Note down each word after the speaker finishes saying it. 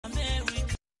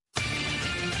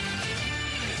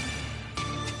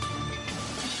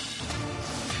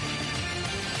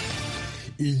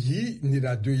Iyi ni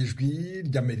radiyo Ijwi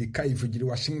ry'Amerika ivugira i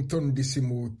Washington DC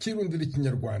mu kirundi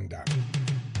n'ikinyarwanda.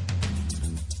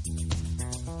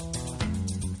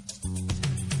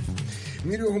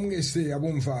 Mwiriweho mwese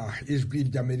abumva Ijwi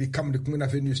ry'Amerika, muri kumwe na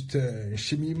Venuste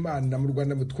Nshimiyimana. Mu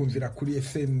Rwanda mutwumvira kuri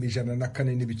FM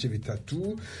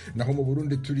 104.3, naho mu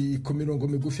Burundi turi ku mirongo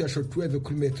migufi ya shortwave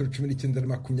kuri metero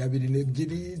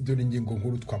 19-22. Dore ingingo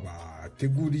nkuru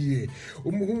twabateguriye.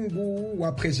 Umuhungu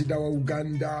wa perezida wa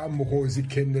Uganda Muhoozi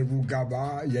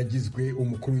Kainerugaba yagizwe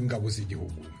umukuru w'ingabo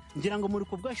z'igihugu. Ngira ngo muri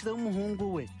kubwashizeho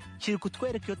umuhungu we kiri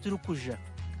kutwereka iyo turi kuja.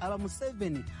 Aba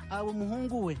Museveni, aba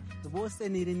umuhungu we bose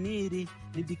ni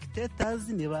dictators,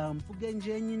 ni bamvuge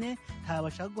nje nyine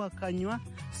ntabasha guhakanywa,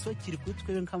 so kiri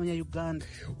kutwewe nk'abanya-Uganda.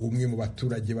 Umwe mu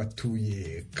baturage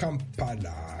batuye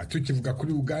Kampala. Tukivuga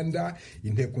kuri Uganda,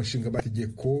 inteko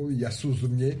nshingamategeko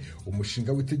yasuzumye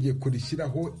umushinga w'itegeko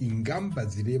rishyiraho ingamba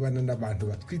zirebana n'abantu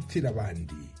batwitira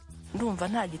abandi. Ndumva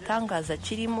nta gitangaza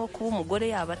kirimo kuba umugore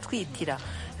yaba atwitira.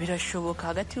 Birashoboka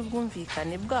hagati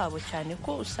y'ubwumvikane bwabo, cyane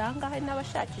ko usanga hari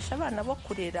n'abashakisha abana bo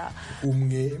kurera.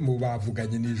 Umwe mu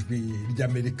bavuganye n'Ijwi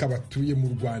ry'Amerika batuye mu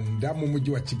Rwanda mu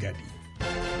mujyi wa Kigali.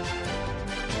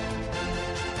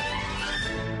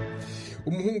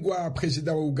 Umuhungu wa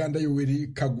perezida wa Uganda Yoweri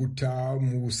Kaguta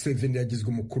Museveni yagizwe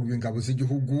umukuru w'ingabo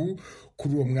z'igihugu.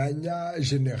 Kuri uwo mwanya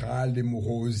General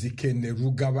Muhoozi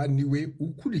Kainerugaba niwe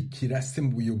ukurikira se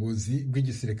mu buyobozi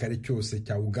bw'igisirikare cyose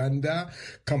cya Uganda.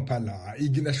 Kampala,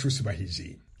 Iginashusi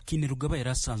Bahiji. Kainerugaba yari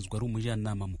asanzwe ari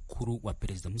umujyanama mukuru wa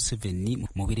perezida Museveni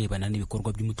mu birebana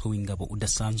n'ibikorwa by'umutwe w'ingabo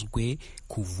udasanzwe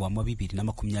kuva mu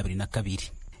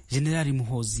 2022. General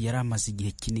Muhoozi yari amaze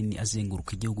igihe kinini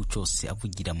azenguruka igihugu cyose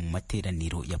avugira mu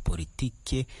materaniro ya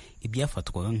politike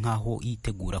ibyafatwaga nk'aho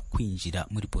yitegura kwinjira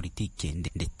muri politike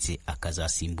ndetse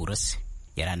akazasimbura se.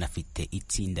 Yari anafite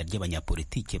itsinda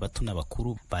ry'abanyapolitike bato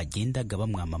n'abakuru bagendaga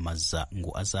bamwamamaza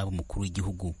ngo azabe umukuru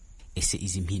w'igihugu. Ese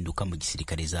izi mpinduka mu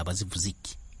gisirikare zaba zivuze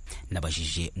iki?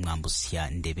 Nabajije Mwambusya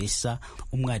Ndebesa,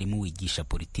 umwarimu wigisha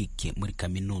politike muri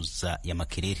kaminuza ya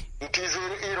Makerere.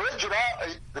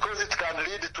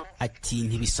 Ati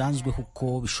ntibisanzwe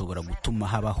kuko bishobora gutuma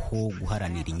habaho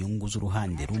guharanira inyungu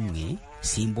z'uruhande rumwe.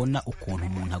 Simbona ukuntu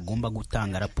umuntu agomba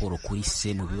gutanga raporo kuri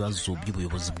se mu bibazo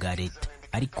by'ubuyobozi bwa leta,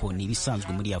 ariko ni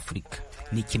ibisanzwe muri Afurika.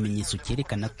 Ni ikimenyetso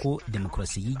cyerekana ko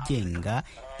demokarasi yigenga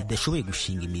idashoboye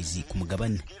gushinga imizi ku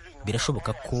mugabane.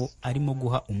 Birashoboka ko arimo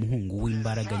guha umuhungu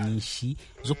w'imbaraga nyinshi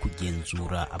zo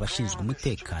kugenzura abashinzwe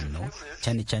umutekano,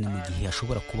 cyane cyane mu gihe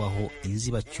hashobora kubaho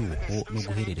inzibacyuho no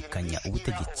guhererekanya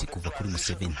ubutegetsi kuva kuri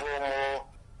Museveni.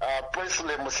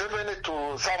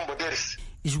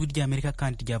 Ijwi ry'Amerika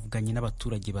kandi ryavuganye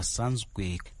n'abaturage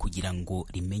basanzwe kugira ngo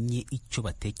rimenye icyo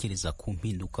batekereza ku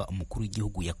mpinduka umukuru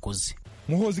w'igihugu yakoze.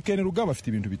 Muhoozi Kainerugaba afite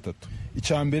ibintu bitatu.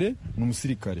 Icya mbere ni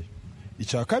umusirikare,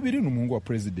 icya kabiri ni umuhungu wa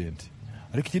president,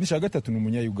 ariko ikindi cya gatatu ni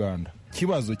umunya-Uganda.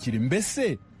 Kibazo kiri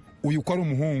mbese uyu ko ari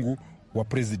umuhungu wa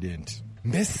president,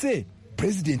 mbese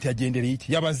president yagendereye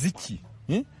iki, yabaze iki?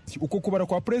 Uko kubara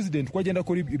kwa president ko agenda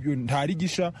kuri ibyo ntari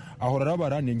gisha ahora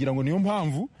arabara. Ngira ngo niyo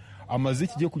mpamvu amaze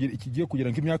ikigiye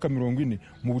kugera nk'imyaka 40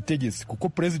 mu butegetsi, kuko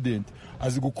president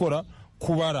azi gukora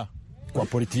kubara kwa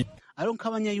politiki. Aro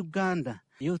nk'abanya-Uganda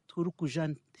iyo turi kuja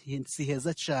si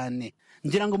heza cyane.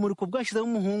 Ngira ngo muri kubwashizeho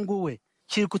umuhungu we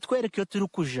kiri kutwereka iyo turi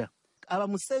kuja. Aba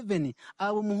Museveni,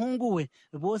 aba umuhungu we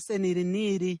bose ni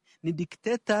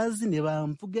dictators, ni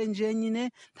bamvuge nje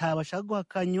nyine ntabasha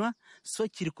guhakanywa, so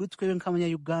kiri kuri twewe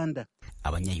nk'abanya-Uganda.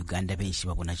 Abanya-Uganda benshi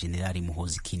babona General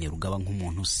Muhoozi Kainerugaba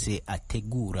nk'umuntu se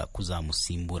ategura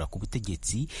kuzamusimbura ku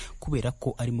butegetsi, kubera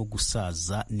ko arimo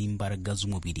gusaza n'imbaraga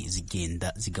z'umubiri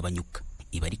zigenda zigabanyuka.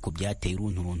 Ibi ariko byateye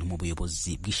urunturuntu mu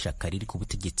buyobozi bw'ishaka riri ku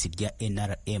butegetsi rya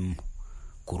NRM.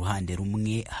 Ku ruhande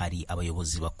rumwe hari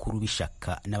abayobozi bakuru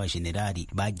b'ishaka n'abajenerali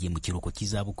bagiye mu kiruhuko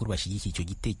cy'izabukuru bashyigikiye icyo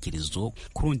gitekerezo.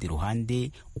 Ku rundi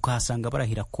ruhande ukahasanga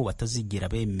barahira ko batazigera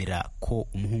bemera ko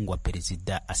umuhungu wa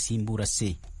perezida asimbura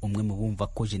se. Umwe mu bumva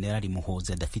ko General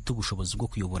Muhoozi adafite ubushobozi bwo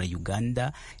kuyobora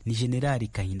Uganda ni General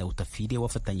Kahinda Utafire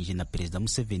wafatanyije na perezida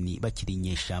Museveni bakiri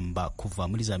inyeshamba kuva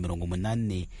muri za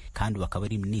 80, kandi bakaba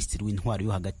ari minisitiri w'intwaro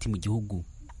yo hagati mu gihugu.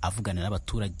 Avugana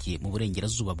n'abaturage mu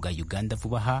burengerazuba bwa Uganda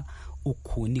vuba aha,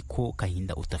 uku niko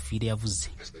Kahinda Utafire yavuze.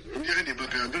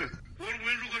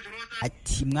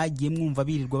 Ati mwagiye mwumva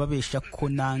birirwa babesha ko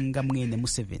nanga mwene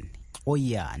Museveni.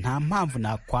 Oya, nta mpamvu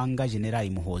nakwanga General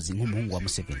Muhoozi nk'umuhungu wa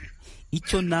Museveni.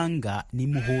 Icyo nanga ni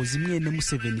Muhoozi mwene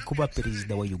Museveni kuba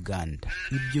perezida wa Uganda.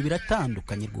 Ibyo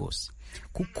biratandukanye rwose,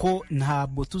 kuko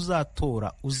ntabwo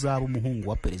tuzatora uzaba umuhungu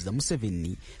wa perezida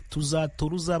Museveni,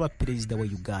 tuzatora uzaba perezida wa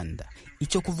Uganda.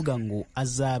 Icyo kuvuga ngo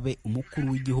azabe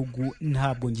umukuru w'igihugu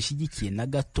ntabwo ngishyigikiye na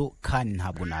gato, kandi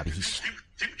ntabwo nabihisha.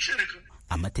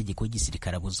 Amategeko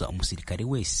y'igisirikare abuza umusirikare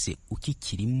wese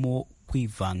ukikirimo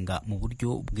kwivanga mu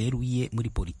buryo bweruye muri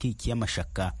politiki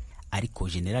y'amashaka, ariko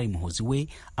General Muhoozi we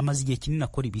amaze igihe kinini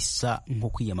akora ibisa nko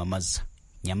kwiyamamaza.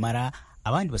 Nyamara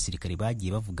abandi basirikare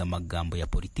bagiye bavuga amagambo ya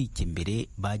politiki mbere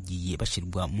bagiye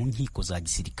bashirwa mu nkiko za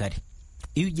gisirikare.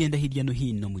 Iyo ugenda hirya no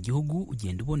hino mu gihugu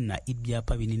ugenda ubona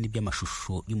ibyapa binini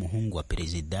by'amashusho y'umuhungu wa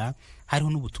perezida,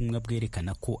 hariho n'ubutumwa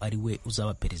bwerekana ko ari we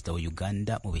uzaba perezida wa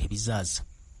Uganda mu bihe bizaza.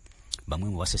 Bamwe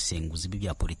mu basesenguzi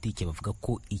b'ibya politiki bavuga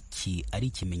ko iki ari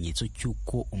ikimenyetso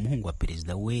cy'uko umuhungu wa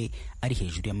perezida we ari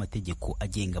hejuru y'amategeko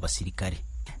agenga abasirikare.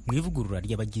 Mu ivugurura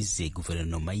ry'abagize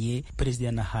guverinoma ye, perezida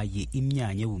yanahaye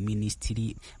imyanya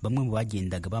y'ubuminisitiri bamwe mu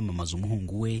bagendaga bamamaza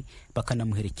umuhungu we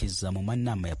bakanamuherekeza mu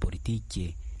manama ya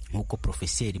politiki. Nk'uko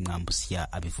Profeseri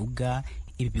Mwambusya abivuga,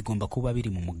 ibi bigomba kuba biri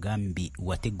mu mugambi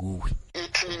wateguwe.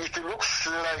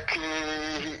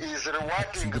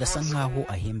 Birasa nk'aho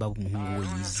ahemba umuhungu we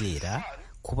yizera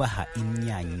kubaha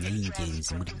imyanya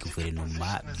y'ingenzi muri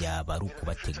guverinoma, byaba ari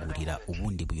ukubategurira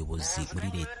ubundi buyobozi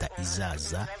muri leta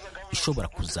izaza ishobora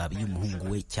kuzaba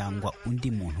iy'umuhungu we cyangwa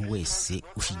undi muntu wese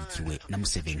ushyigikiwe na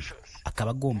Museveni.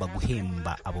 Akaba agomba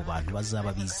guhemba abo bantu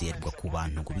bazaba bizerwa ku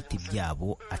bantu ku biti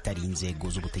byabo atari inzego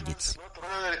z'ubutegetsi.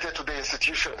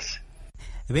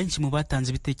 Benshi mu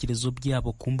batanze ibitekerezo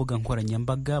byabo ku mbuga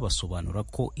nkoranyambaga basobanura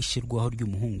ko ishyirwaho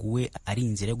ry'umuhungu we ari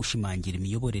inzira yo gushimangira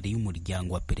imiyoborere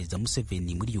y'umuryango wa Perezida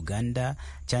Museveni muri Uganda,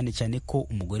 cyane cyane ko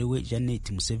umugore we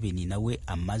Janet Museveni nawe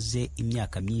amaze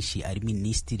imyaka myinshi ari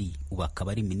minisitiri, ubu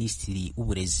akaba ari minisitiri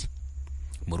w'uburezi.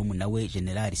 Murumuna we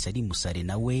General Salim Musare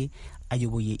nawe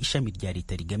ayoboye ishami rya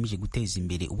leta rigamije guteza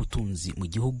imbere ubutunzi mu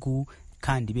gihugu,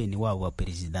 kandi bene wabo wa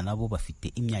perezida nabo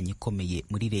bafite imyanya ikomeye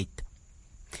muri leta.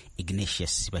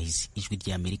 Ignatius Bahizi, Ijwi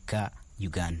ry'Amerika,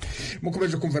 Uganda.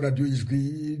 Mukomeje kumva radio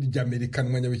Ijwi ry'Amerika,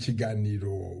 mwanya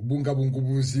w'ikiganiro bungabunga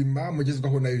ubuzima,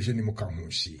 mugezwaho na Eugene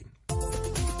Mukankushi.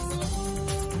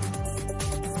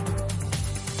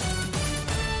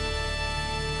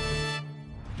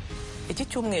 Iki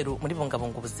cyumweru muri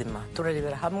bungabunga ubuzima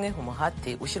turarebera hamwe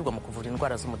umuhate ushyirwa mu kuvura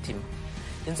indwara z'umutima.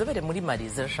 Inzobere muri Mali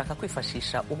zirashaka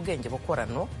kwifashisha ubwenge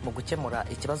bukorano mu gukemura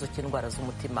ikibazo cy'indwara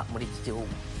z'umutima muri iki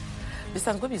gihugu.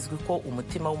 Bisanzwe bizwi ko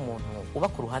umutima w'umuntu uba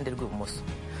ku ruhande rw'ibumoso.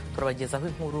 Turabagezaho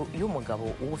inkuru y'umugabo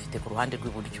uwufite ku ruhande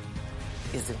rw'iburyo.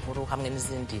 Izi nkuru hamwe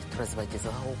n'izindi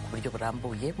turazibagezaho ku buryo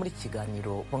burambuye muri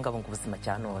kiganiro bungabunga ubuzima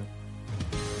cya none.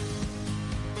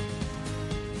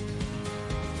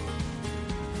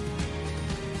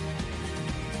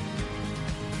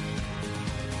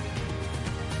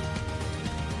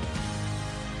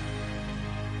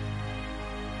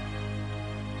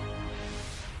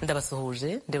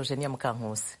 Ndabasuhuje, Eugenia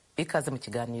Mukankusi. Ikaze mu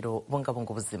kiganiro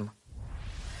bungabunga ubuzima.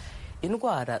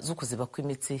 Indwara zo kuziba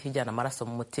kw'imitsi ijyana amaraso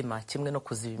mu mutima, kimwe no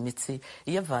kuziba imitsi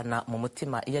iyavana mu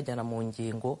mutima iyajyana mu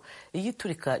ngingo,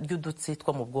 iyiturika ry'udutsi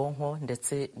two mu bwonko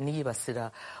ndetse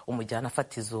n'iyibasira umujyana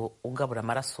fatizo ugabura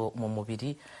amaraso mu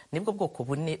mubiri, nibwo bwoko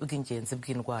bune bw'ingenzi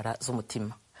bw'indwara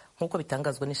z'umutima. Nk'uko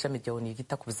bitangazwa n'ishami rya ONU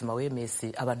ryita ku buzima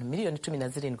WMS, abantu miliyoni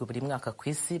 17 buri mwaka ku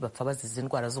isi bapfa bazize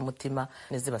indwara z'umutima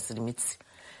n'izibasira imitsi.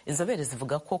 Inzobere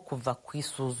zivuga ko kuva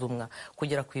kwisuzumwa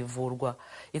kugera kwivurwa,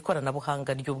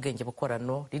 ikoranabuhanga ry'ubwenge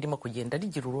bukorano ririmo kugenda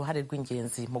rigira uruhare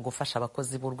rw'ingenzi mu gufasha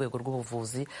abakozi b'urwego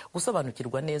rw'ubuvuzi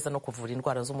gusobanukirwa neza no kuvura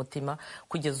indwara z'umutima,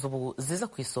 kugeza ubu ziza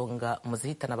ku isonga mu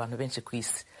zihitana abantu benshi ku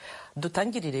isi.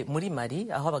 Dutangirire muri Mali,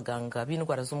 aho abaganga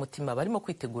b'indwara z'umutima barimo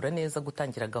kwitegura neza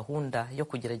gutangira gahunda yo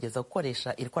kugerageza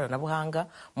gukoresha ikoranabuhanga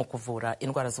mu kuvura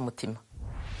indwara z'umutima.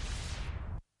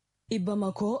 I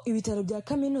Bamako, ibitaro bya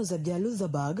kaminuza bya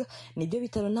Luxembourg nibyo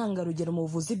bitaro ntangarugero mu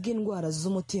buvuzi bw'indwara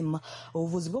z'umutima.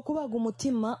 Ubuvuzi bwo kubaga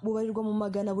umutima bubarirwa mu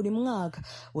magana buri mwaka,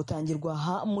 butangirwa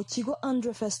aha mu kigo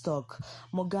Andre Festock.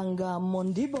 Muganga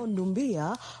Mondibo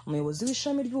Ndumbia, umuyobozi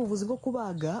w'ishami ry'ubuvuzi bwo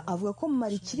kubaga, avuga ko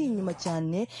Mali kiri inyuma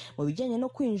cyane mu bijyanye no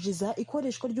kwinjiza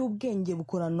ikoreshwa ry'ubwenge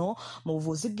bukorano mu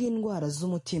buvuzi bw'indwara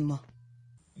z'umutima.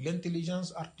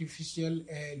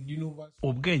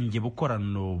 Ubwenge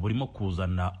bukorano burimo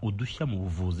kuzana udushya mu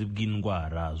buvuzi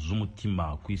bw'indwara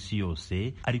z'umutima ku isi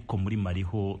yose, ariko muri Mali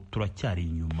ho turacyari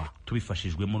inyuma.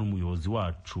 Tubifashijwemo n'umuyobozi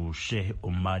wacu Sheikh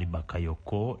Omar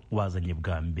Bakayoko, wazanye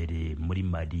bwa mbere muri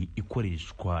Mali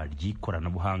ikoreshwa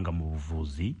ry'ikoranabuhanga mu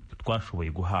buvuzi, twashoboye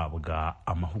guhabwa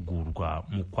amahugurwa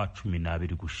mu kwa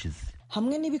 12 gushize.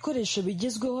 Hamwe n'ibikoresho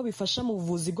bigezweho bifasha mu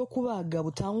buvuzi bwo kubaga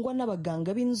butangwa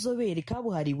n'abaganga b'inzobere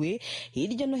kabuhariwe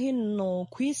hirya no hino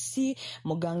ku isi,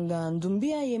 muganga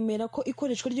Ndumbia yemera ko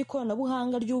ikoreshwa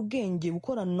ry'ikoranabuhanga ry'ubwenge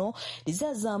bukorano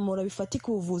rizazamura bifatika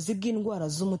ubuvuzi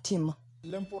bw'indwara z'umutima.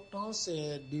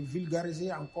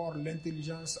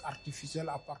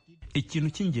 ikintu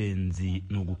cy'ingenzi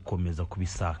ni ugukomeza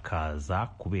kubisakaza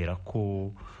kubera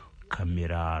ko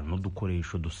kamera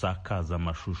n'udukoresho dusakaza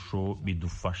amashusho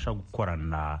bidufasha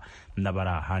gukorana n'abari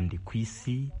ahandi ku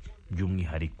isi,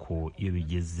 by'umwihariko iyo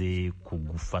bigeze ku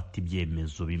gufata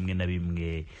ibyemezo bimwe na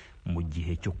bimwe mu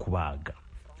gihe cyo kubaga.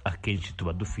 Akenshi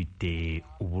tuba dufite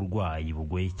uburwayi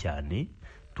bugoye cyane,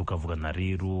 tukavugana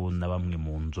rero na bamwe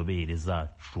mu nzobere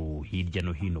zacu hirya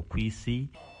no hino ku isi.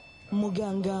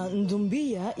 Muganga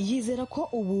Ndumbiya yizera ko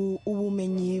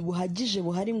ubumenyi buhagije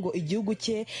buhari ngo igihugu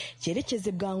cye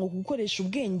cyerekeze bwangu gukoresha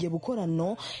ubwenge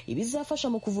bukorano ibizafasha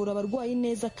mu kuvura abarwayi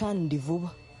neza kandi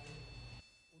vuba.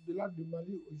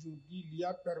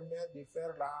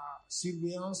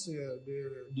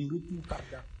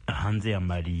 Hanze ya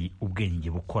Mali, ubwenge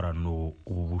bukorano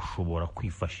ubu bushobora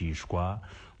kwifashishwa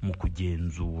mu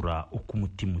kugenzura uko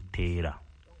umutima utera.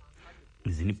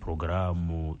 Izi ni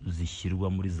porogaramu zishyirwa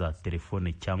muri za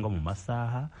telefone cyangwa mu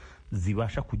masaha,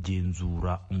 zibasha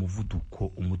kugenzura umuvuduko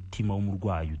umutima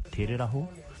w'umurwayi utereraho.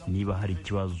 Niba hari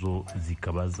ikibazo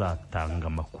zikaba zatanga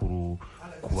amakuru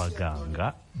ku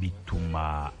baganga,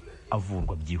 bituma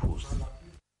avurwa byihuse.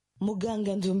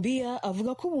 Muganga Ndumbiya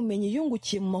avuga ko ubumenyi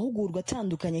yungukiye mu mahugurwa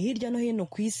atandukanye hirya no hino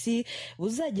ku isi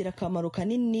buzagira akamaro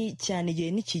kanini cyane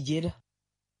igihe nikigera.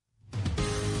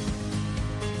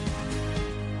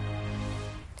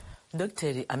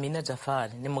 Dr. Amina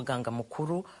Jafar ni muganga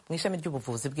mukuru mu ishami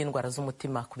ry'ubuvuzi bw'indwara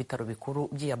z'umutima ku bitaro bikuru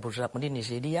by'i Abuja muri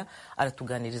Nigeria.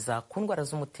 Aratuganiriza ku ndwara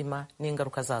z'umutima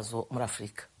n'ingaruka zazo muri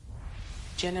Afurika.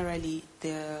 Generally,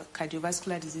 the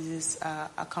cardiovascular diseases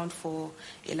account for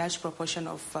a large proportion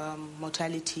of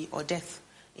mortality or death.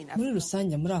 Muri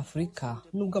rusange muri Afurika,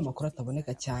 nubwo amakuru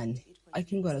ataboneka cyane,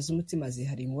 ariko indwara z'umutima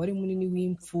zihariye umubare munini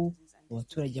w'impfu mu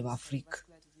baturage ba Afurika.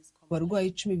 Abarwayi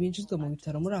 10 binjizwa mu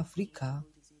bitaro muri Afurika,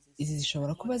 izi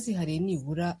zishobora kuba zihariye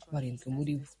nibura 7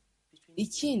 muri bo.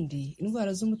 Ikindi,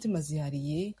 indwara z'umutima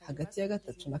zihariye hagati ya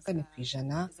 3 na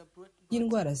 4%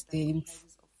 y'indwara zitera impfu,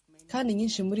 kandi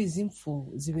nyinshi muri izi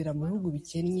mpfu zibera mu bihugu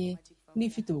bikennye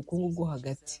n'ifite ubukungu bwo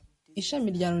hagati.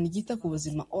 Ishami rya Loni ryita ku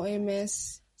buzima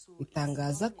OMS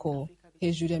ritangaza ko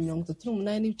hejuru ya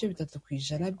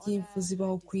 38.3% by'impfu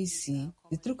zibaho ku isi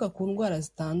zituruka ku ndwara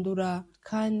zitandura,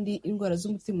 kandi indwara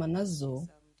z'umutima nazo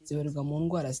zibarirwa mu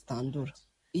ndwara zitandura.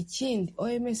 Ikindi,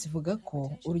 OMS ivuga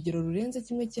ko urugero rurenze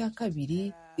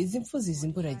 1/2 izi mpfu ziza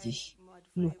imburagihe,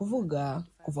 ni ukuvuga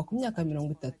kuva ku myaka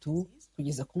 30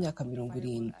 kugeza ku myaka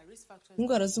 70.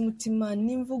 Indwara z'umutima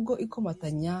ni imvugo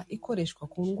ikomatanya ikoreshwa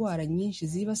ku ndwara nyinshi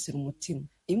zibasira umutima.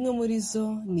 Imwe muri zo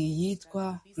ni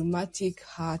iyitwa rheumatic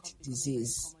heart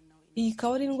disease. Iyi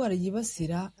ikaba ari indwara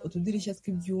yibasira utudirishya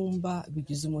tw'ibyumba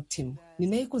bigize umutima. Ni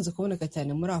nayo ikunze kuboneka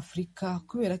cyane muri Afurika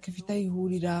kubera ko ifite aho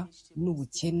ihurira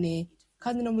n'ubukene,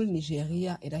 kandi no muri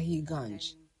Nigeria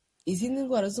irahiganje. Izindi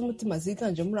ndwara z'umutima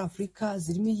ziganje muri Afurika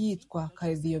zirimo iyitwa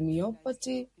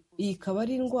cardiomyopathy. Iyi ikaba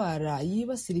ari indwara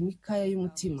yibasira imikaya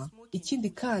y'umutima. Ikindi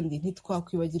kandi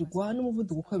ntitwakwibagirwa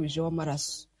n'umuvuduko ukabije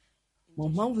w'amaraso. Mu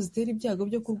mpamvu zitera ibyago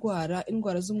byo kurwara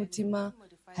indwara z'umutima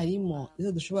harimo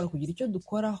izo dushobora kugira icyo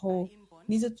dukoraho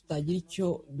n'izo tutagira icyo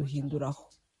duhinduraho.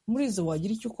 Muri izo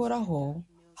wagira icyo ukoraho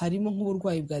harimo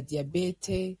nk'uburwayi bwa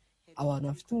diyabete, abantu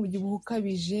bafite umubyibuho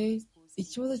ukabije.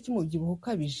 Ikibazo cy'umubyibuho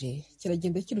ukabije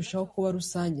kiragenda kirushaho kuba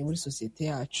rusange muri sosiyete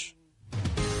yacu.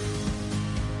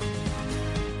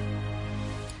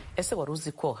 Ese wari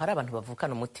uzi ko hari abantu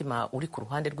bavukana umutima uri ku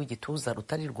ruhande rw'igituza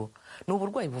rutari rwo? Ni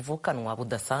uburwayi buvukanwa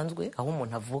budasanzwe, aho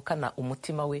umuntu avukana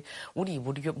umutima we uri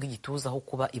iburyo bw'igituza aho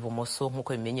kuba ibumoso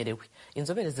nk'uko bimenyerewe.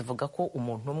 Inzobere zivuga ko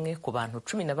umuntu umwe ku bantu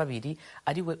 12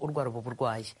 ari we urwara ubu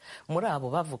burwayi. Muri abo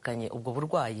bavukanye ubwo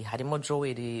burwayi harimo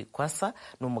Joel Kwasa,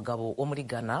 ni umugabo wo muri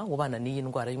Ghana ubana n'iyi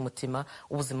ndwara y'umutima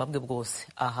ubuzima bwe bwose.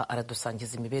 Aha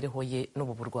aradusangiza imibereho ye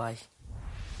n'ubu burwayi.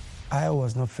 I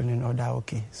was not feeling all that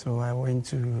okay, so I went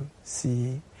to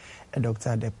see a doctor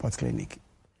at the Port Clinic.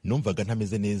 Numvaga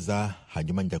ntameze neza,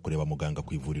 hanyuma njya kureba muganga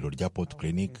ku ivuriro rya Port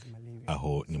Clinic,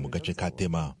 aho ni mu gace ka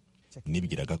Tema.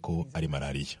 Nibwiraga ko ari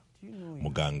malaria.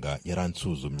 Muganga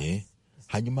yaransuzumye,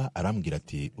 hanyuma arambwira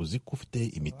ati, uzi ko ufite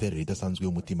imiterere idasanzwe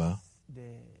y'umutima?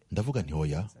 Ndavuga nti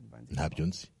hoya, ntabyo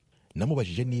nzi.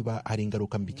 Namubajije niba hari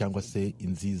ingaruka mbi cyangwa se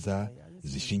inziza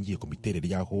zishingiye ku miterere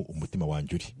y'aho umutima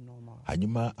wanjye uri.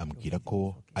 Hanyuma ambwira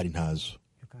ko ari ntazo.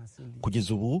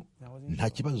 Kugeza ubu nta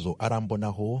kibazo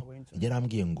arambonaho,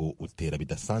 yarambwiye ngo utera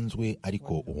bidasanzwe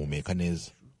ariko uhumeka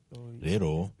neza.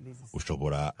 Rero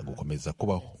ushobora gukomeza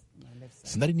kubaho.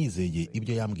 Sinari nizeye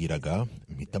ibyo yambwiraga,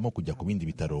 mpitamo kujya ku bindi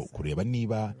bitaro kureba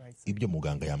niba ibyo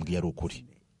muganga yambwiye ari ukuri.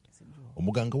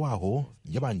 Umuganga waho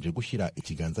yabanje gushyira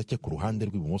ikiganza cye ku ruhande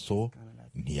rw'ibumoso,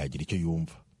 ntiyagira icyo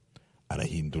yumva.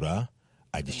 Arahindura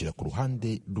agishyira ku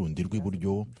ruhande rundi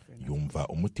rw'iburyo, yumva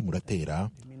umutima uratera.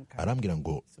 Arambwira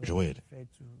ngo Joel,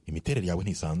 imiterere yawe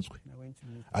ntisanzwe.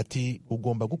 Ati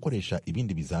ugomba gukoresha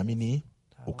ibindi bizamini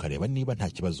ukareba niba nta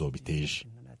kibazo biteje.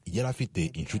 Yari afite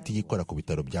inshuti yikora ku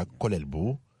bitaro bya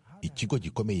Korelbu, ikigo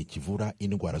gikomeye kivura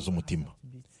indwara z'umutima.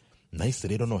 Nahise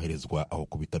rero noherezwa aho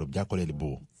ku bitaro bya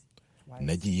Korelbu.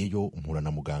 Nagiyeyo mpura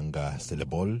na muganga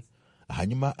Celebol,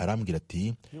 hanyuma arambwira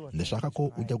ati ndashaka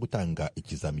ko ujya gutanga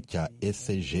ikizami cya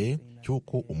ECG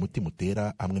cy'uko umutima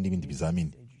utera hamwe n'ibindi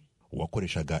bizamini.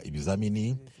 Uwakoreshaga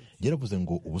ibizamini yaravuze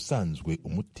ngo ubusanzwe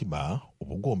umutima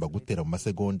uba ugomba gutera mu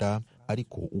masegonda,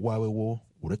 ariko uwawe wo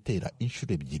uratera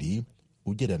inshuro 2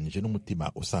 ugereranije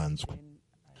n'umutima usanzwe.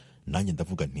 Nanjye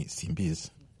ndavuga nti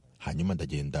simbizi, hanyuma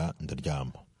ndagenda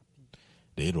ndaryama.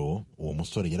 Rero uwo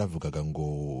musore yaravugaga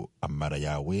ngo amara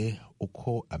yawe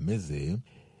uko ameze,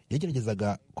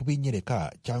 yageragezaga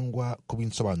kubinyereka cyangwa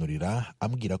kubinsobanurira,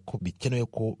 ambwira ko bikenewe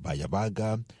ko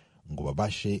bayabaga ngo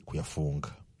babashe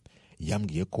kuyafunga.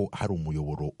 Yambwiye ko hari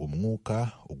umuyoboro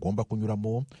umwuka ugomba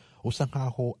kunyuramo usa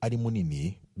nkaho ari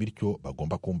munini, bityo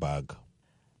bagomba kumbaga.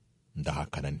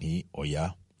 Ndahakana nti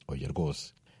oya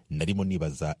rwose. Narimo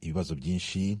nibaza ibibazo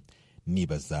byinshi,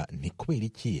 nibaza nti kubera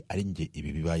iki ari njye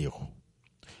ibi bibayeho.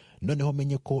 Noneho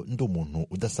menye ko ndi umuntu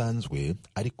udasanzwe,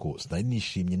 ariko sinari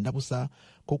nishimye ndabusa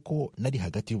kuko nari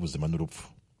hagati y'ubuzima n'urupfu.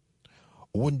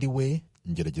 Ubundi we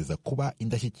ngerageza kuba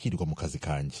indashyikirwa mu kazi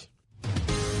kanjye.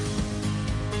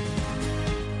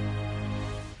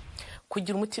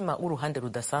 Kugira umutima w'uruhande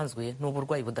rudasanzwe ni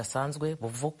uburwayi budasanzwe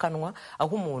buvukanwa,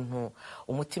 aho umuntu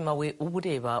umutima we uba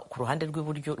ureba ku ruhande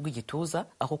rw'iburyo rw'igituza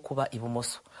aho kuba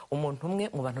ibumoso. Umuntu umwe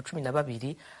mu bantu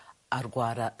 12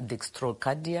 arwara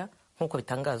dextrocardia nk'uko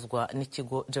bitangazwa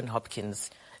n'ikigo John Hopkins.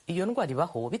 Iyo ndwara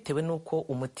ibaho bitewe n'uko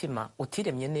umutima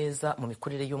utiremye neza mu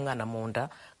mikurire y'umwana mu nda,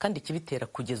 kandi ikibitera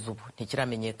kugeza ubu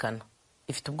ntikiramenyekana.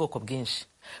 Ifite ubwoko bwinshi.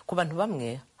 Ku bantu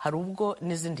bamwe hari ubwo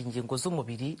n'izindi ngingo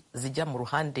z'umubiri zijya mu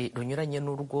ruhande runyuranye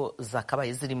n'urwo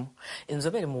zakabaye zirimo.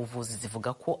 Inzobere mu buvuzi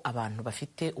zivuga ko abantu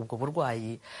bafite ubwo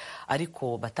burwayi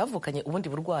ariko batavukanye ubundi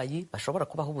burwayi bashobora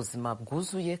kubaho ubuzima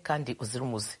bwuzuye kandi uzira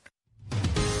umuze.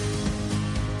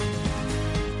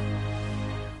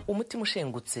 Umutima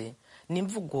ushengutse ni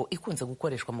imvugo ikunze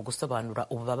gukoreshwa mu gusobanura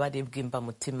ububabare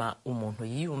bw'imbamutima umuntu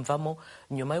yiyumvamo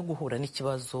nyuma yo guhura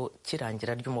n'ikibazo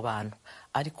cy'irangira ry'umubano.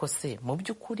 Ariko se mu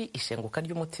by'ukuri ishenguka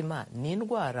ry'umutima ni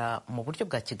indwara mu buryo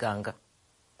bwa kiganga?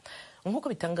 Nk'uko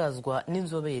bitangazwa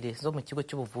n'inzobere zo mu kigo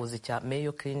cy'ubuvuzi cya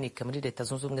Mayo Clinic muri Leta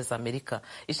Zunze Ubumwe za Amerika,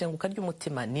 ishenguka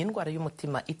ry'umutima ni indwara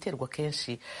y'umutima iterwa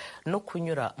kenshi no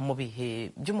kunyura mu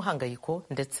bihe by'umuhangayiko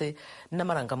ndetse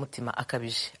n'amarangamutima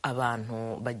akabije.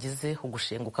 Abantu bagize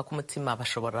ugushenguka k'umutima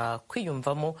bashobora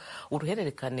kwiyumvamo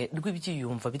uruhererekane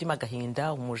rw'ibyiyumvo birimo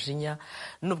agahinda, umujinya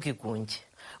n'ubwigunge.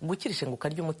 Gukira ishenguka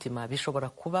ry'umutima bishobora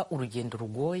kuba urugendo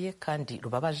rugoye kandi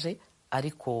rubabaje,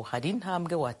 ariko hari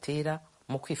intambwe watera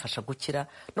mu kwifasha gukira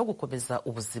no gukomeza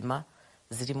ubuzima,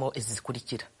 zirimo izi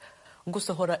zikurikira: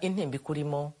 gusohora intimba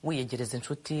ikurimo, wiyegereza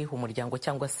inshuti, umuryango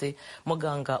cyangwa se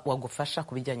muganga wagufasha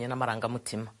ku bijyanye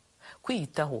n'amarangamutima.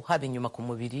 Kwiyitaho haba inyuma ku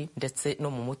mubiri ndetse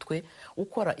no mu mutwe,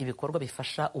 ukora ibikorwa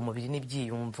bifasha umubiri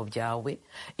n'ibyiyumvo byawe.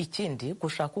 Ikindi,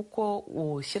 gushaka uko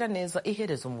ushyira neza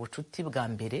iherezo mu bucuti bwa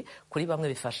mbere, kuri bamwe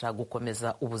bifasha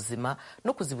gukomeza ubuzima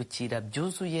no kuzibukira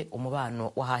byuzuye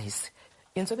umubano wahahise.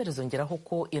 Inzobere zongeraho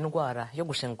ko indwara yo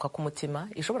gushenguka k'umutima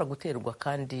ishobora guterwa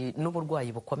kandi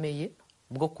n'uburwayi bukomeye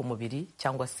bwo ku mubiri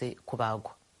cyangwa se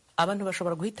kubagwa. Abantu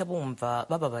bashobora guhita bumva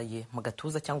bababaye mu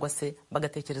gatuza cyangwa se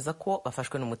bagatekereza ko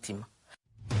bafashwe n'umutima.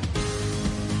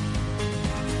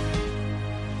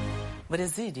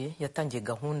 Brezil yatangiye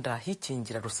gahunda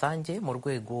y'ikingira rusange mu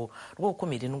rwego rwo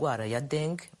gukumira indwara ya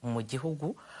dengue mu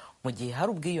gihugu, mu gihe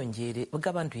hari ubwiyongere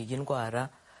bw'abanduye iyi ndwara.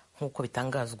 Nk'uko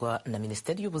bitangazwa na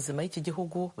Minisiteri y'Ubuzima y'iki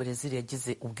gihugu, Brezil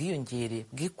yagize ubwiyongere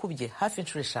bwikubye hafi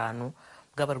inshuro 5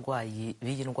 bw'abarwayi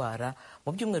b'iyi ndwara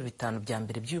mu byumweru 5 bya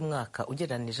mbere by'uyu mwaka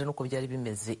ugereranije n'uko byari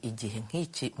bimeze igihe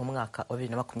nk'iki mu mwaka wa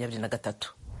 2023.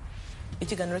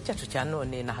 Ikiganiro cyacu cya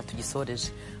none naha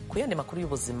tugisoreje. Ku yandi makuru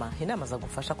y'ubuzima, inama za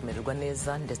gufasha kumererwa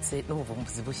neza ndetse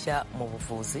n'ubuvumbuzi bushya mu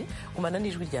buvuzi, kumana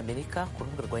n'Ijwi ry'Amerika ku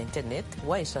rubuga rwa internet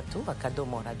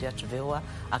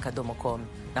wa3.radio.com.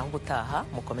 Naho gutaha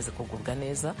mukomeze kugubwa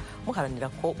neza, muharanira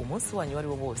ko umunsi wanyu wari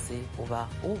wo wose uba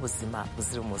uw'ubuzima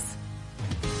buzira umuze.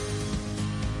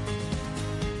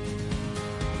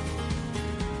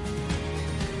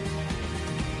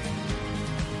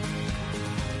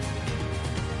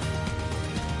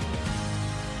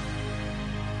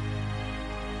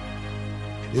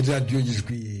 Radio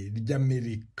y'Ijwi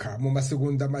ry'Amerika. Mu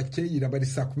masegonda make iraba ari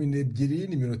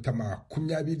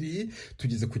 12:20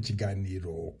 tugeze ku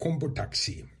kiganiro Kombo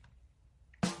Taxi.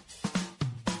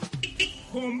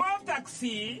 Kombo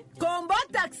Taxi. Kombo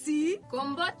Taxi.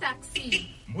 Kombo Taxi.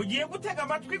 Mugiye gutega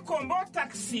amatwi Kombo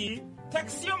Taxi.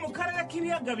 Taxi yo mu karere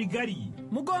k'ibiyaga bigari.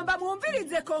 Mugomba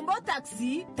mwumvirize Kombo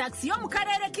Taxi. Taxi yo mu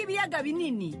karere k'ibiyaga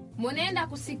binini. Munenda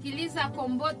kusikiliza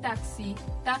Kombo Taxi.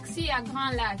 Taxi ya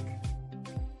Grand Lac.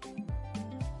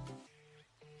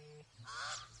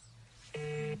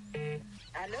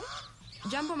 Halo?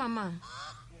 Jambo mama.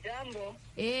 Jambo.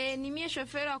 Ni mie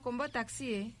shoferi wa Kombo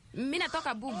Taxi. Mimi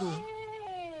natoka Bugo.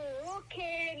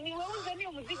 Okay, ni wewe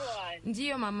unzania mzigo wangu.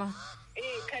 Ndiyo mama.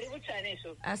 Karibu cyane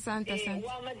shofu. Asante.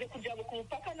 Wamaze kujabu ku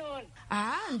mpaka none?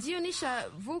 Ndiyo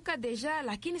nishavuka deja,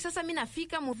 lakini sasa mimi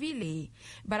nafika muvile.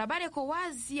 Barabara iko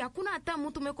wazi, hakuna hata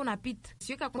mtu meko napita.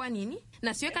 Siweka kwa nini?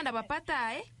 Na siweka ndabapata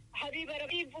Hari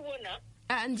barabara ivubona?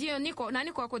 Ndiyo niko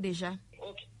wako deja.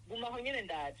 Okay, gumaho nyene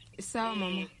ndaje. Sawa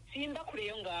mama. Simba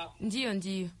kureyo ngaho.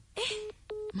 Ndiyo.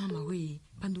 Mama we,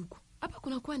 banduku. Hapa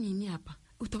kuna kwa nini hapa?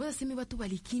 Utaweza sema watu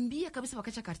walikimbia kabisa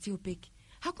wakacha kartio peke.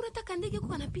 Hakuna hata ndege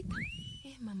kwa anapita.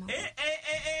 Mama.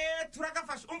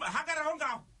 Turakafasha hagara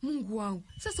ngaho. Mungu wangu.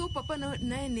 Sasa huyu papa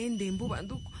naye nende mbo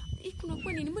banduku. Kuna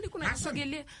kwa nini? Mbona kuna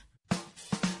kusogelea?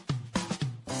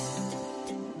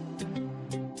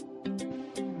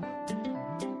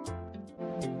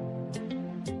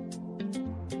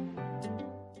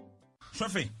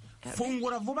 Shofe,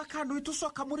 fungura vuba kandi uhita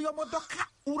usohoka muri yo modoka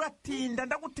uratinda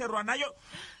ndaguterura nayo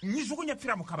nyijugunye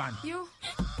pfira mu kabandi. Yo.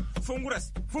 Fungura.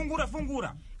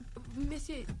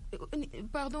 Monsieur,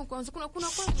 pardon kwanza kuna kwa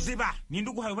Ziba, ninde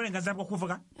uguhaye uburenganzira bwo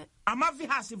kuvuga? Amavi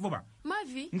hasi vuba.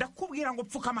 Mavi? Ndakubwira ngo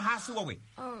pfukama hasi wowe.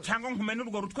 Cyangwa nkumene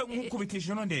urwo rutwe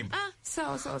nkukubitije no ndembe.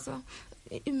 Sawa.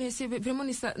 Monsieur,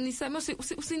 vraiment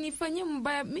usinifanyie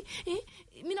mbaya.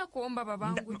 Mimi nakuomba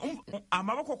babangu.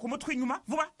 Amaboko ku mutwe inyuma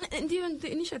vuba. Ndiyo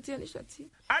nishatia.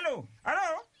 Allo?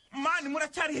 Mani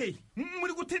muracyari he?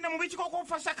 Muri gutinda mu biki koko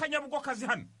ufasha akanyabugo kazi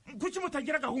hano? Kuki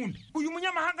mutagira gahunda? Uyu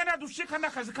munyamahanga nadushika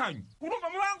n'akazi kanyu. Urumva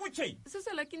mubanguke?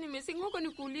 Sasa lakini mesi ngoko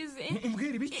nikuulize.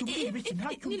 Umbwira ibiki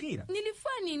ntacyumbwira.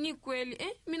 Nilifanya nini kweli?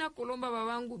 Mimi nakulomba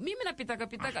babangu. Mimi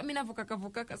napitaka mimi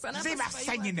navuka sana. Ziba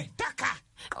sanyine. Taka.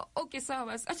 Okay sawa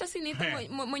basi. Acha sinite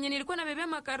mwenye nilikuwa nabebea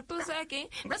makarto yake.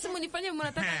 Basi munifanye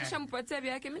mnataka nishampatia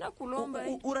byake. Mimi nakulomba.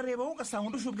 Urareba ugasanga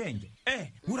undusha ubwenge.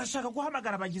 Urashaka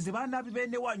guhamagara abagizi ba nabi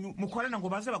bene wanyu mukorana ngo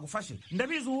baze bagufashe.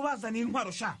 Ndabizi ubaza ni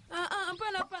intwaro sha.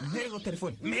 Hapana. Mpereza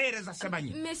telefone. Mpereza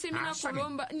sebanye. Mesi mimi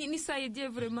nakulomba nisaidie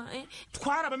vraiment.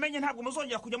 Twarabamenye ntabwo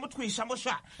muzongera kujya mutwishamo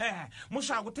sha.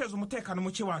 Mushaka guteza umutekano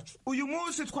muki wacu. Uyu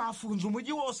munsi twafunze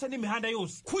umujyi wose n'imihanda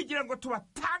yose kugira ngo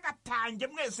tubatangatange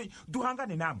mwese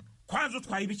duhangane namwe. Kwanza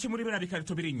utwaye ibiki muri bira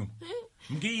bikarito biri inyuma?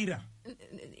 Mbwira.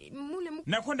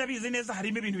 Nako ndabizi neza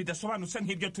harimo ibintu bidasobanutse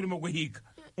nk'ibyo turimo guhiga.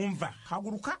 Umva,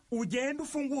 haguruka ugenda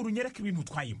ufungura unyereka ibintu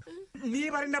twayimo.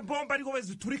 Niba ari na bomba ariho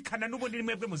wese turikana n'ubundi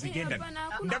rimwe bwe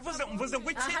muzigendana. Mvuze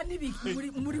ngo iki? Aha nibiki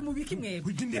muri mu biki mwebwe?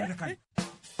 Kugindera kandi.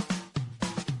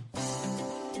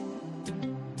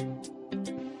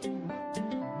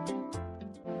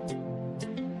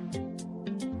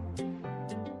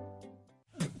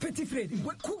 Petit frère,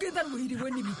 kugenda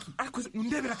muhiriwe nibiki? Ariko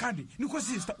ndebera kandi niko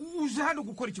sister uje hano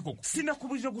gukora iki koko?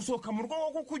 Sinakubuje gusohoka mu rugo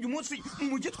wo kujya umunsi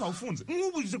umujyi twawufunze.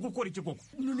 Mwubuje gukora iki koko?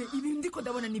 None ibi ndiko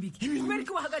ndabona nibiki? Kubera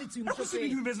ko wahagaritse uyu mushoferi. Ariko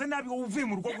ibintu bimeze nabi wowe uvuye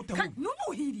mu rugo gutahuye.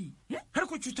 Numuhiri.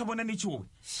 Ariko cyo utabona n'iki wowe?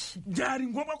 Byari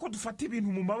ngombwa ko dufata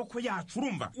ibintu mu maboko yacu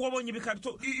urumva? Wabonye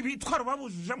ibikarito ibitwaro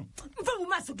babujujemo. Mva mu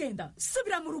maso genda.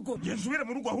 Subira mu rugo. Yensubira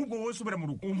mu rugo ahubwo wowe subira mu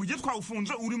rugo. Umujyi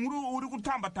twawufunze uri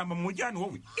gutambatamba mu mujyi hano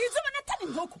wowe. Izo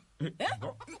banatani nkoko.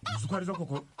 Zukwariza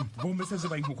koko bombe se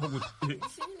zibaye nkoko gute?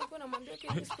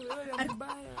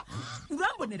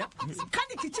 Urambonera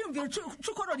kandi kiciyumviro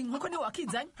cyukorora inkoko ni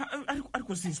wakizanye.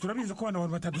 Ariko sisi turabizi ko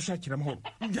abantu batadushakira amahoro.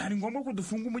 Byari ngombwa ko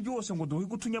dufunga umujyi wose ngo duhe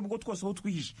gutunyabugo twose aho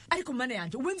twihishe. Ariko mane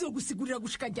yanje uwenze gusigurira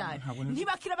gushika ryari?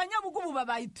 Ntibakira abanyabugo ubu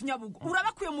babaye tunyabugo.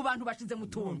 Urabakuye mu bantu bashize mu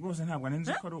tuntu. Rwose ntabwo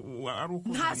nenze ko ari uko.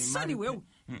 Nta soni wewe.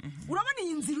 Urabona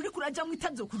iyi nzira uri kuraja mu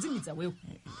itazo kuzimiza wewe.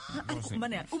 Ariko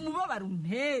mane yanje umubabaro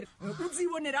ntera.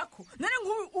 Uzibonera ko nane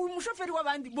uyu mushoferi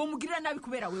w'abandi bomugirira nabi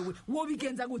kubera wewe wo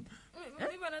bigenza gute?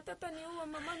 Bana tata ni uwa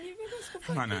mama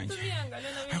nibigo Mananje.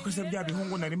 Ariko se bya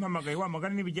bihungu nari mpamagaye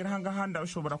wamagana nibigera hanga handa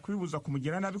ushobora kwibuza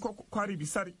kumugira nabi ko ari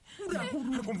bisari.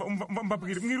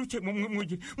 Mbabwira mwiruke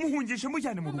muhungishe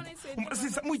mujyane mu rugo.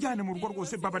 Sisa mujyane mu rugo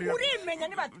rwose babarira. Urimenya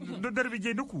niba dore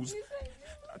bigenda kuza.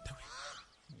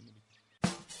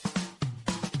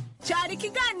 Cyari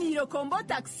kiganiro Kombo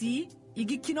Taxi,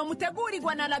 igikino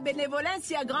mutegurirwa na la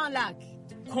benevolence ya Grand Lac.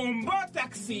 kombo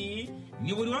taxi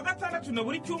ni buri wa gatandatu na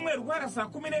buri cyumweru guhera saa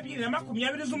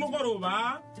 12:20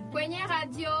 z'umugoroba kwenye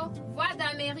radio Voix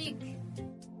d'Amerika.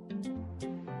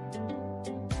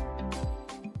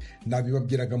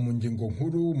 nabibabwiraga mu ngingo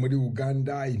nkuru. Muri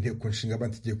Uganda inteko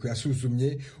nshingamategeko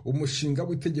yasuzumye umushinga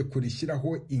w'itegeko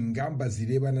rishyiraho ingamba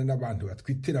zirebana n'abantu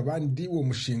batwitira abandi. Uwo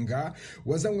mushinga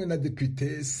wazanywe na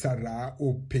Depite Sara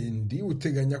Opendi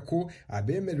uteganya ko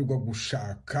abemererwa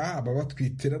gushaka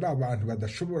ababatwitira ari abantu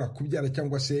badashobora kubyara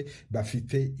cyangwa se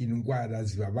bafite indwara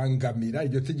zibabangamira.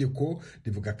 Iryo tegeko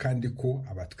rivuga kandi ko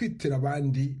abatwitira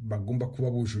abandi bagomba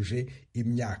kuba bujuje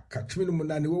imyaka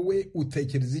 18. Wowe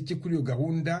utekereza iki kuri iyo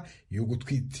gahunda yo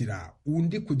gutwitira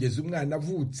undi kugeza umwana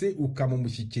avutse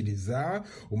ukamumushyikiriza?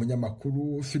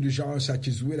 Umunyamakuru Fulgence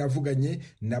Akizwe avuganye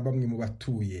na bamwe mu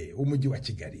batuye umujyi wa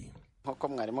Kigali. Nk'uko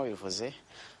mwarimu bivuze,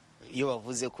 iyo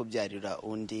bavuze kubyarira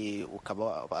undi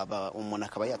umuntu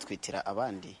akaba yatwitira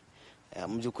abandi,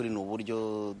 mu by'ukuri ni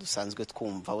uburyo dusanzwe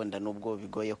twumva, wenda nubwo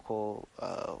bigoye ko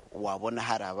wabona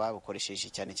hari ababukoresheje,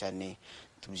 cyane cyane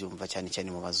tubyumva cyane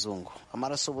cyane mu bazungu.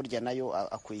 Amaraso burya nayo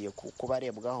akwiye kuba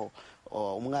arebwaho.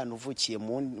 Umwana uvukiye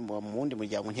mu wundi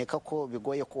muryango, nkeka ko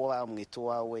bigoye kuba wamwita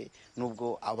uwawe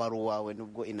nubwo aba ari uwawe,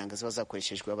 nubwo inanga ziba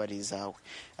zakoreshejwe aba ari izawe.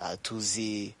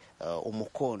 Tuzi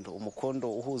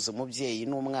umukondo uhuza umubyeyi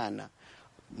n'umwana,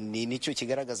 nicyo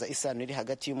kigaragaza isano iri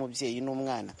hagati y'umubyeyi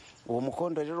n'umwana. Uwo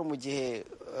mukondo rero mu gihe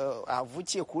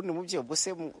avukiye ku wundi mubyeyi, ubwo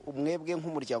se mwebwe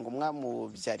nk'umuryango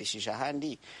mwamubyarishije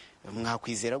ahandi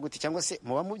mwakwizera gute, cyangwa se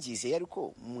muba mubyizeye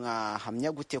ariko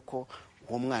mwahamya gute ko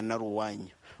uwo mwana ari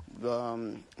uwanyu?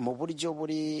 Mu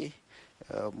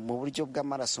buryo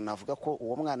bw'amaraso navuga ko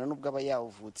uwo mwana nubwo aba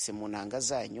yavutse mu ntanga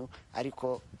zanyu,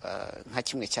 ariko nka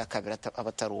 1/2 aba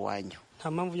atari uwanyu. Nta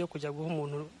mpamvu yo kujya guha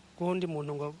undi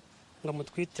muntu ngo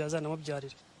amutwitire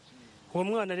azanamubyarire. Uwo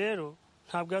mwana rero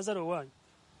ntabwo yaza ari uwanyu,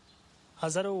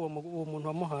 haza ari uwo muntu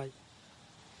wamuhaye,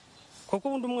 kuko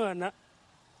ubundi umwana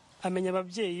amenya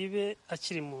ababyeyi be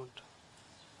akiri mu nda.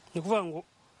 Ni ukuvuga ngo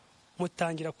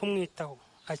mutangira kumwitaho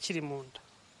akiri mu nda.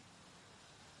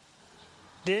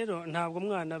 Rero ntabwo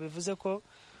umwana bivuze ko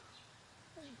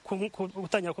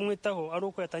gutangira kumwitaho ari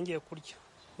uko yatangiye kurya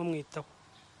mumwitaho.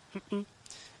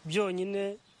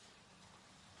 Byonyine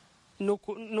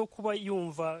no kuba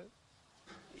yumva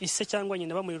ise cyangwa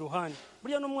nyina bamuri ruhande.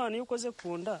 Burya n'umwana iyo ukoze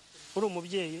ku nda uri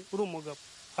umubyeyi uri umugabo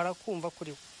arakumva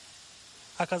kuri we,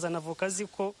 akazanavuka azi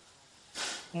ko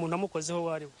umuntu amukozeho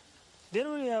wari we.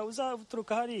 Rero uriya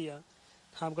uzaturuka hariya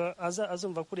ntabwo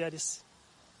azumva kuri ari se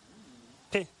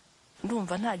pe.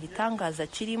 Ndumva nta gitangaza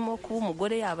kirimo kuba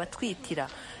umugore yaba atwitira.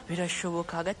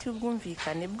 Birashoboka hagati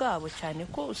y'ubwumvikane bwabo, cyane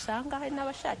ko usanga hari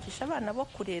n'abashakisha abana bo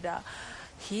kurera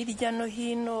hirya no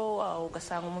hino.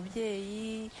 Ugasanga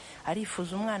umubyeyi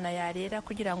arifuza umwana yarera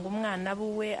kugira ngo umwana abe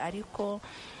uwe, ariko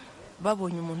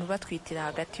babonye umuntu batwitira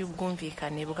hagati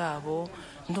y'ubwumvikane bwabo,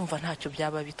 ndumva ntacyo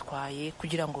byaba bitwaye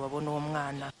kugira ngo babone uwo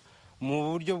mwana.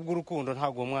 Mu buryo bw'urukundo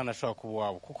ntabwo uwo mwana ashobora kuba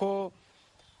uwabo, kuko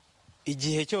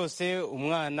igihe cyose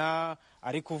umwana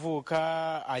ari kuvuka,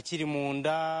 akiri mu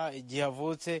nda, igihe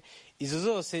avutse, izo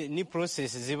zose ni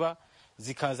process ziba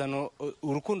zikazana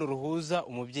urukundo ruhuza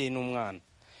umubyeyi n'umwana.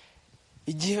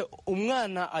 Igihe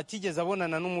umwana atigeze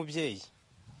abonana n'umubyeyi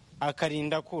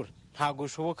akarinda akura, ntabwo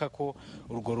bishoboka ko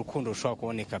urwo rukundo rushobora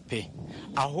kuboneka pe.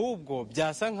 Ahubwo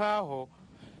byasa nkaho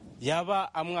yaba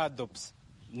amwadopse.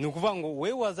 Ni ukuvuga ngo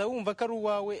we waza wumva ko ari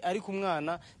uwawe, ariko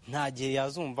umwana nta gihe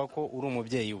yazumva ko uri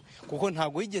umubyeyi we, kuko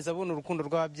ntabwo yigeze abona urukundo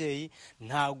rw'ababyeyi,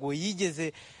 ntabwo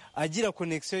yigeze agira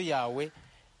connection yawe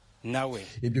nawe.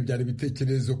 Ibyo byari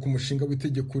ibitekerezo ku mushinga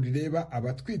w'itegeko rireba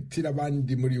abatwitira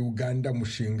abandi muri Uganda,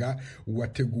 umushinga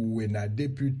wateguwe na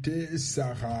Depute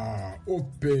Sara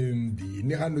Opendi.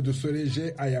 Ni hano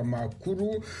dusoreje aya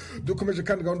makuru. Dukomeje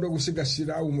kandi gahunda yo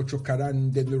gusigasira umuco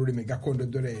karande n'ururimi gakondo.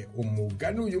 Dore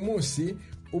umugani uyu munsi: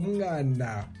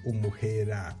 umwana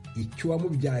umuhera icyo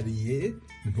wamubyariye,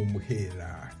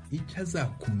 ntumuhera icyo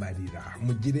azakumarira.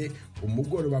 Mugire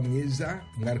umugoroba mwiza.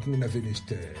 Mwari kumwe na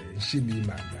Venuste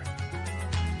Nshimiyimana.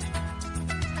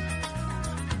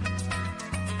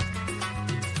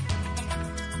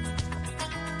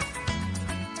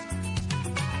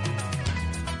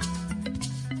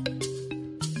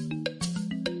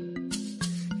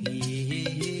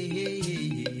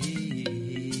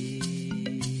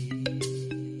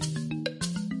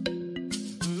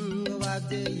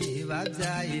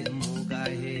 babyaye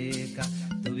mugaheka,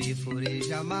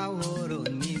 tubifurije amahoro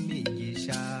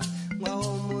n'imigisha, mwaho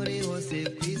muri hose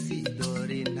ku isi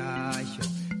dore intashyo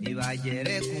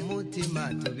ibagere ku mutima,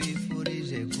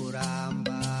 tubifurije kuramba.